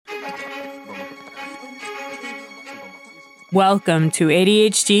Welcome to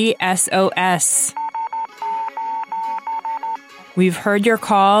ADHD SOS. We've heard your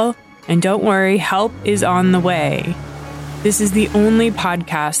call, and don't worry, help is on the way. This is the only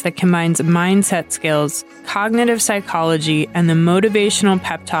podcast that combines mindset skills, cognitive psychology, and the motivational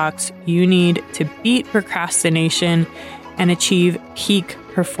pep talks you need to beat procrastination and achieve peak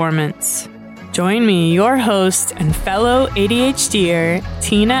performance. Join me, your host and fellow ADHDer,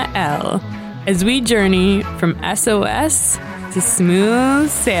 Tina L., as we journey from SOS to smooth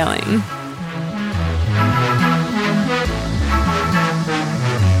sailing.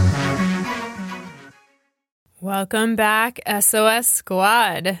 Welcome back, SOS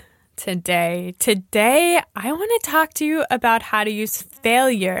Squad. Today, I want to talk to you about how to use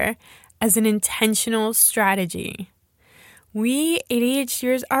failure as an intentional strategy. We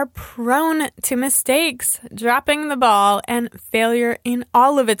ADHDers are prone to mistakes, dropping the ball, and failure in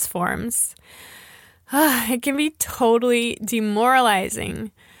all of its forms. It can be totally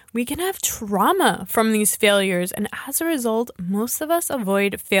demoralizing. We can have trauma from these failures, and as a result, most of us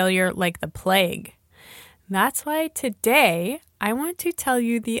avoid failure like the plague. That's why today I want to tell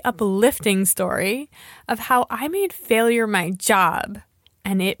you the uplifting story of how I made failure my job,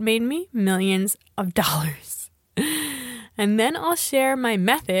 and it made me millions of dollars. And then I'll share my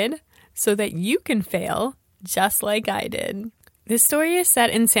method so that you can fail just like I did. This story is set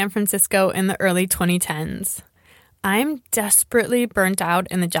in San Francisco in the early 2010s. I'm desperately burnt out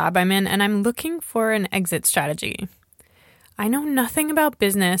in the job I'm in, and I'm looking for an exit strategy. I know nothing about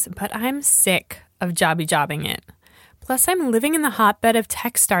business, but I'm sick of jobbing it. Plus, I'm living in the hotbed of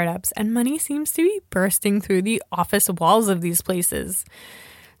tech startups, and money seems to be bursting through the office walls of these places.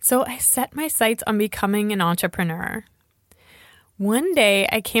 So I set my sights on becoming an entrepreneur. One day,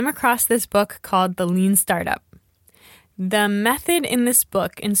 I came across this book called The Lean Startup. The method in this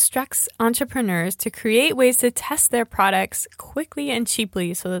book instructs entrepreneurs to create ways to test their products quickly and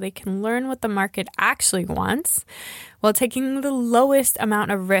cheaply so that they can learn what the market actually wants while taking the lowest amount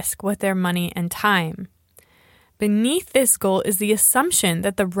of risk with their money and time. Beneath this goal is the assumption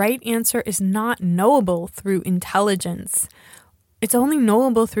that the right answer is not knowable through intelligence. It's only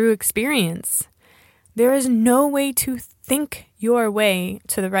knowable through experience. There is no way to think your way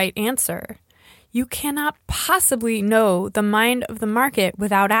to the right answer. You cannot possibly know the mind of the market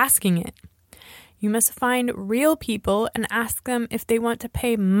without asking it. You must find real people and ask them if they want to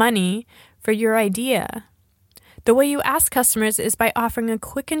pay money for your idea. The way you ask customers is by offering a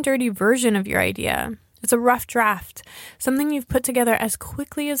quick and dirty version of your idea. It's a rough draft, something you've put together as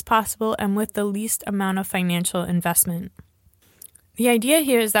quickly as possible and with the least amount of financial investment. The idea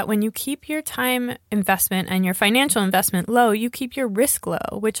here is that when you keep your time investment and your financial investment low, you keep your risk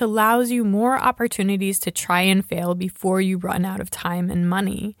low, which allows you more opportunities to try and fail before you run out of time and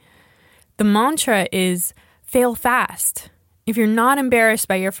money. The mantra is fail fast. If you're not embarrassed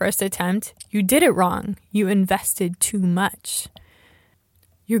by your first attempt, you did it wrong. You invested too much.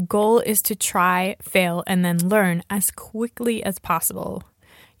 Your goal is to try, fail, and then learn as quickly as possible.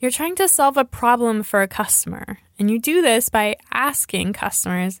 You're trying to solve a problem for a customer, and you do this by asking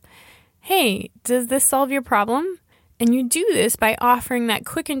customers, hey, does this solve your problem? And you do this by offering that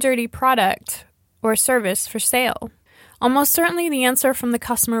quick and dirty product or service for sale. Almost certainly the answer from the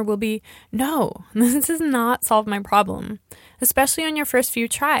customer will be, no, this does not solve my problem, especially on your first few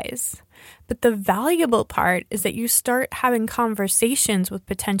tries. But the valuable part is that you start having conversations with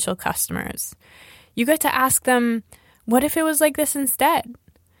potential customers. You get to ask them, what if it was like this instead?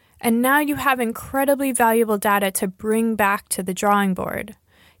 And now you have incredibly valuable data to bring back to the drawing board.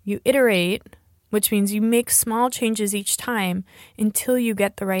 You iterate, which means you make small changes each time until you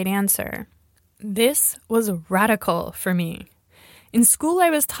get the right answer. This was radical for me. In school, I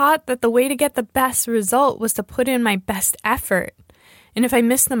was taught that the way to get the best result was to put in my best effort. And if I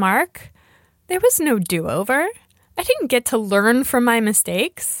missed the mark, there was no do-over. I didn't get to learn from my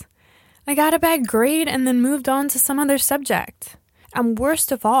mistakes. I got a bad grade and then moved on to some other subject. And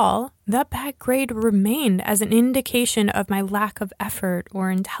worst of all, that bad grade remained as an indication of my lack of effort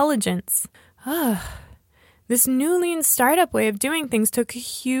or intelligence. This new lean startup way of doing things took a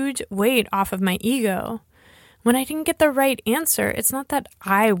huge weight off of my ego. When I didn't get the right answer, it's not that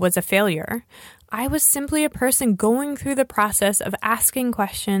I was a failure. I was simply a person going through the process of asking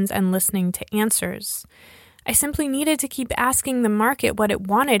questions and listening to answers. I simply needed to keep asking the market what it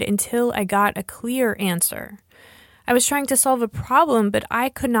wanted until I got a clear answer. I was trying to solve a problem, but I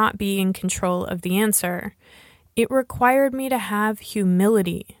could not be in control of the answer. It required me to have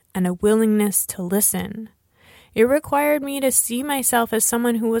humility and a willingness to listen. It required me to see myself as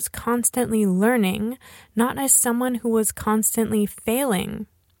someone who was constantly learning, not as someone who was constantly failing.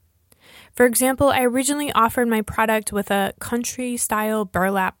 For example, I originally offered my product with a country-style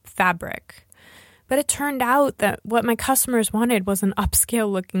burlap fabric, but it turned out that what my customers wanted was an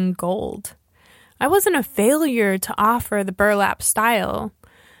upscale-looking gold. I wasn't a failure to offer the burlap style.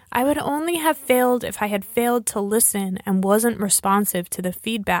 I would only have failed if I had failed to listen and wasn't responsive to the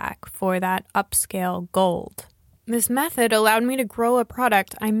feedback for that upscale gold. This method allowed me to grow a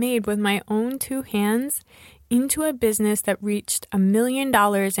product I made with my own 2 hands into a business that reached $1 million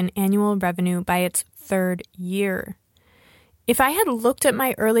in annual revenue by its 3rd year. If I had looked at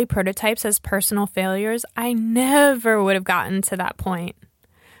my early prototypes as personal failures, I never would have gotten to that point.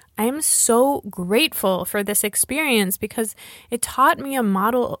 I am so grateful for this experience because it taught me a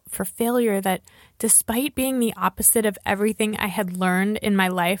model for failure that, despite being the opposite of everything I had learned in my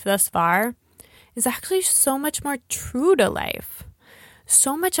life thus far, is actually so much more true to life.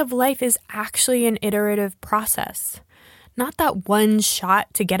 So much of life is actually an iterative process, not that one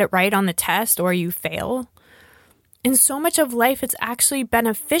shot to get it right on the test or you fail. In so much of life, it's actually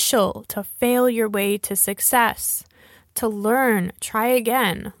beneficial to fail your way to success, to learn, try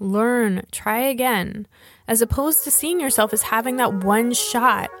again, as opposed to seeing yourself as having that one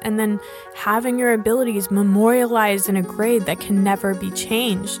shot and then having your abilities memorialized in a grade that can never be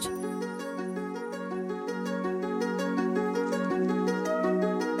changed.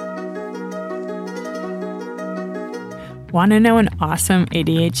 Want to know an awesome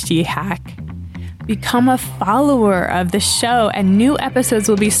ADHD hack? Become a follower of the show, and new episodes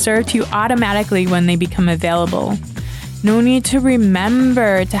will be served to you automatically when they become available. No need to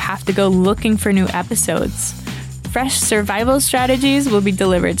remember to have to go looking for new episodes. Fresh survival strategies will be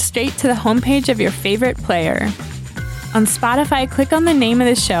delivered straight to the homepage of your favorite player. On Spotify, click on the name of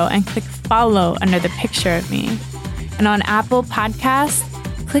the show and click follow under the picture of me. And on Apple Podcasts,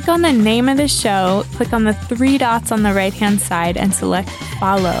 click on the name of the show, click on the 3 dots on the right-hand side, and select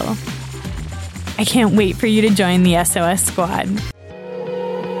follow. I can't wait for you to join the SOS Squad.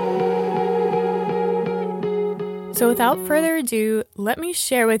 So without further ado, let me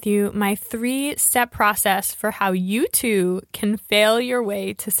share with you my 3-step process for how you too can fail your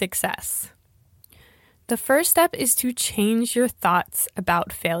way to success. The first step is to change your thoughts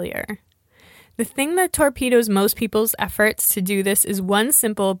about failure. The thing that torpedoes most people's efforts to do this is one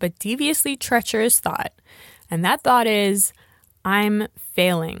simple but deviously treacherous thought, and that thought is, I'm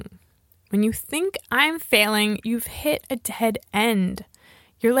failing. When you think I'm failing, you've hit a dead end.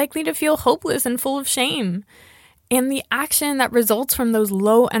 You're likely to feel hopeless and full of shame. And the action that results from those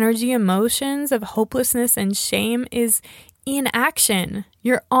low energy emotions of hopelessness and shame is inaction.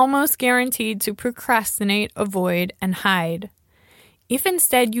 You're almost guaranteed to procrastinate, avoid, and hide. If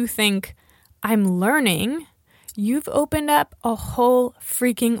instead you think, I'm learning, you've opened up a whole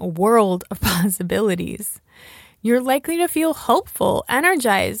freaking world of possibilities. You're likely to feel hopeful,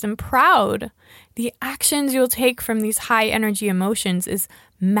 energized, and proud. The actions you'll take from these high energy emotions is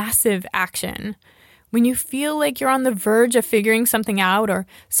massive action. When you feel like you're on the verge of figuring something out or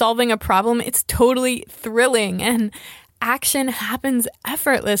solving a problem, it's totally thrilling and action happens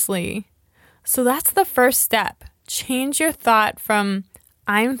effortlessly. So that's the first step. Change your thought from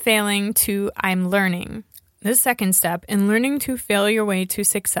I'm failing to I'm learning. The second step in learning to fail your way to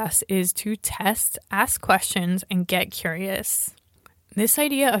success is to test, ask questions, and get curious. This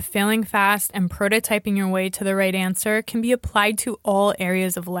idea of failing fast and prototyping your way to the right answer can be applied to all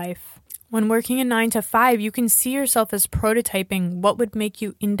areas of life. When working a 9 to 5, you can see yourself as prototyping what would make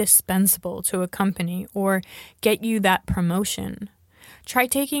you indispensable to a company or get you that promotion. Try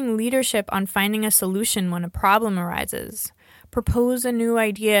taking leadership on finding a solution when a problem arises. Propose a new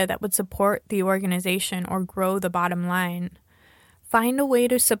idea that would support the organization or grow the bottom line. Find a way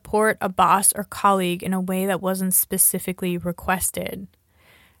to support a boss or colleague in a way that wasn't specifically requested.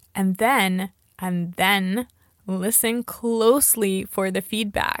 And then, listen closely for the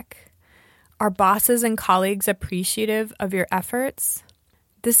feedback. Are bosses and colleagues appreciative of your efforts?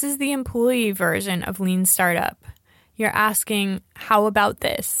 This is the employee version of Lean Startup. You're asking, how about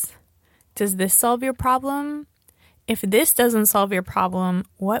this? Does this solve your problem? If this doesn't solve your problem,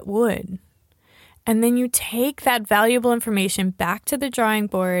 what would? And then you take that valuable information back to the drawing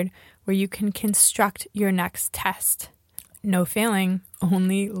board where you can construct your next test. No failing,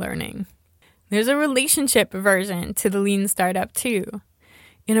 only learning. There's a relationship version to the Lean Startup too.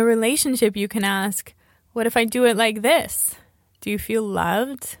 In a relationship, you can ask, what if I do it like this? Do you feel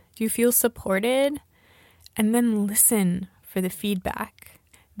loved? Do you feel supported? And then listen for the feedback.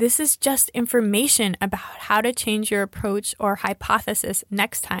 This is just information about how to change your approach or hypothesis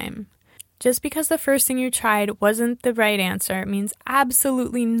next time. Just because the first thing you tried wasn't the right answer means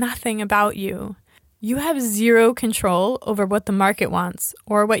absolutely nothing about you. You have zero control over what the market wants,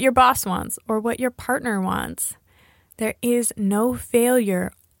 or what your boss wants, or what your partner wants. There is no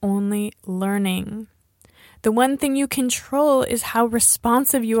failure, only learning. The one thing you control is how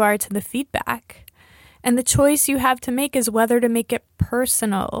responsive you are to the feedback. And the choice you have to make is whether to make it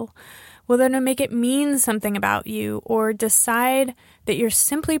personal, whether to make it mean something about you, or decide that you're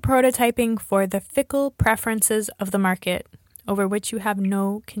simply prototyping for the fickle preferences of the market, over which you have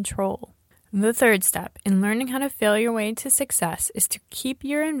no control. The third step in learning how to fail your way to success is to keep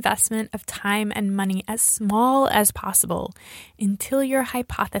your investment of time and money as small as possible until your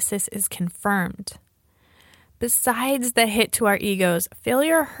hypothesis is confirmed. Besides the hit to our egos,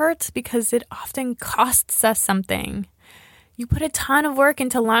 failure hurts because it often costs us something. You put a ton of work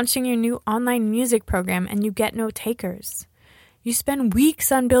into launching your new online music program and you get no takers. You spend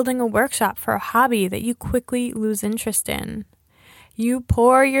weeks on building a workshop for a hobby that you quickly lose interest in. You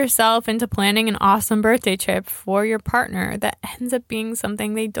pour yourself into planning an awesome birthday trip for your partner that ends up being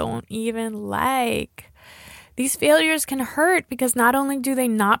something they don't even like. These failures can hurt because not only do they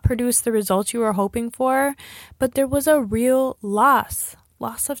not produce the results you were hoping for, but there was a real loss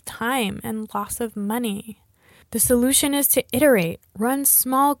of time and loss of money. The solution is to iterate, run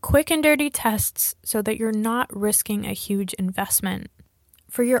small, quick and dirty tests so that you're not risking a huge investment.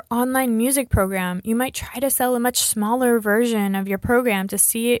 For your online music program, you might try to sell a much smaller version of your program to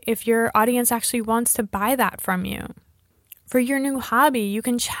see if your audience actually wants to buy that from you. For your new hobby, you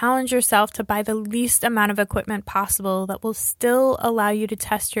can challenge yourself to buy the least amount of equipment possible that will still allow you to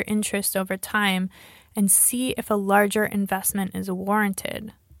test your interest over time and see if a larger investment is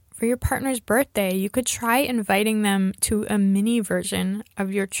warranted. For your partner's birthday, you could try inviting them to a mini version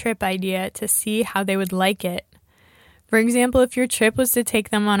of your trip idea to see how they would like it. For example, if your trip was to take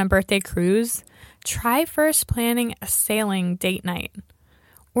them on a birthday cruise, try first planning a sailing date night.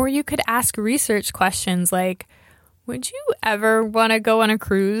 Or you could ask research questions like, would you ever want to go on a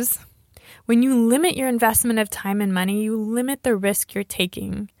cruise? When you limit your investment of time and money, you limit the risk you're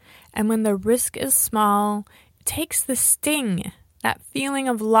taking. And when the risk is small, it takes the sting, that feeling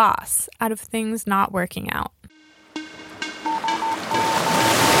of loss, out of things not working out.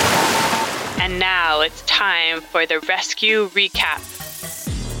 And now it's time for the rescue recap.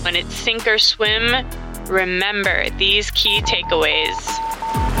 When it's sink or swim, remember these key takeaways.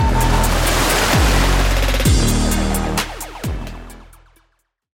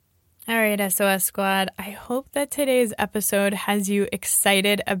 All right, SOS Squad, I hope that today's episode has you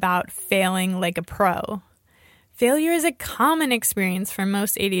excited about failing like a pro. Failure is a common experience for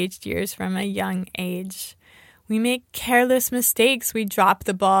most ADHDers from a young age. We make careless mistakes, we drop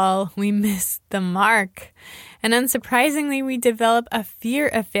the ball, we miss the mark. And unsurprisingly, we develop a fear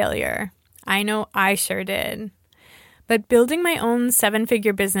of failure. I know I sure did. But building my own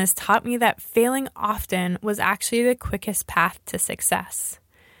 7-figure business taught me that failing often was actually the quickest path to success.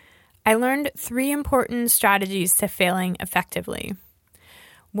 I learned 3 important strategies to failing effectively.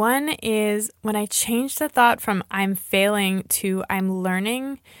 One is when I changed the thought from I'm failing to I'm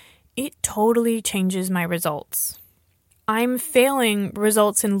learning, it totally changes my results. I'm failing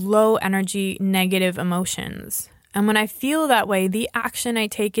results in low energy, negative emotions. And when I feel that way, the action I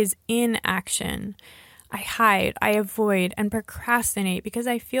take is inaction. I hide, I avoid, and procrastinate because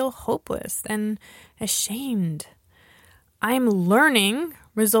I feel hopeless and ashamed. I'm learning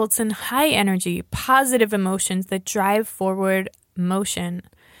results in high energy, positive emotions that drive forward motion.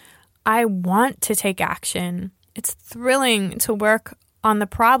 I want to take action. It's thrilling to work on the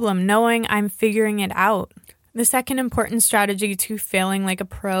problem, knowing I'm figuring it out. The second important strategy to failing like a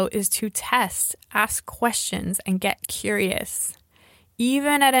pro is to test, ask questions, and get curious.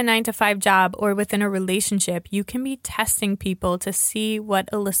 Even at a 9-to-5 job or within a relationship, you can be testing people to see what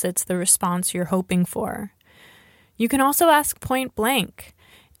elicits the response you're hoping for. You can also ask point blank,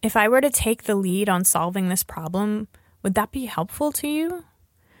 if I were to take the lead on solving this problem, would that be helpful to you?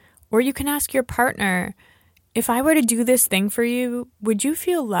 Or you can ask your partner, if I were to do this thing for you, would you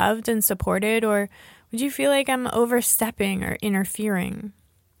feel loved and supported, or would you feel like I'm overstepping or interfering?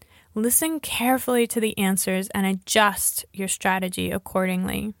 Listen carefully to the answers and adjust your strategy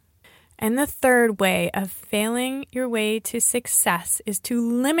accordingly. And the third way of failing your way to success is to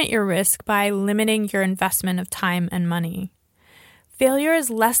limit your risk by limiting your investment of time and money. Failure is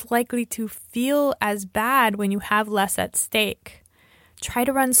less likely to feel as bad when you have less at stake. Try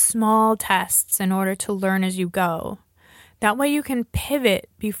to run small tests in order to learn as you go. That way you can pivot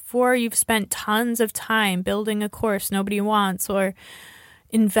before you've spent tons of time building a course nobody wants or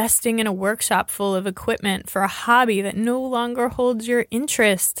investing in a workshop full of equipment for a hobby that no longer holds your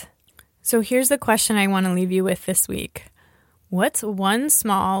interest. So here's the question I want to leave you with this week. What's one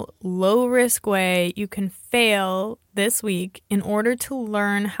small, low-risk way you can fail this week in order to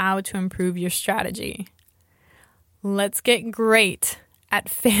learn how to improve your strategy? Let's get great at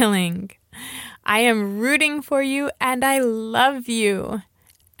failing. I am rooting for you and I love you.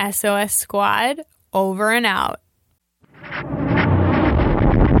 SOS Squad, over and out.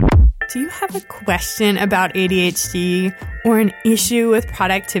 Do you have a question about ADHD or an issue with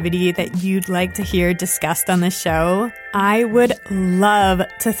productivity that you'd like to hear discussed on the show? I would love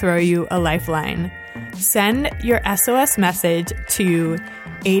to throw you a lifeline. Send your SOS message to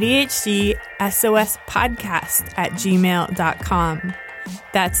ADHDSOSpodcast@gmail.com.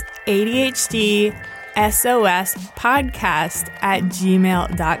 That's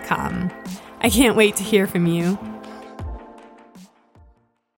ADHDSOSpodcast@gmail.com. I can't wait to hear from you.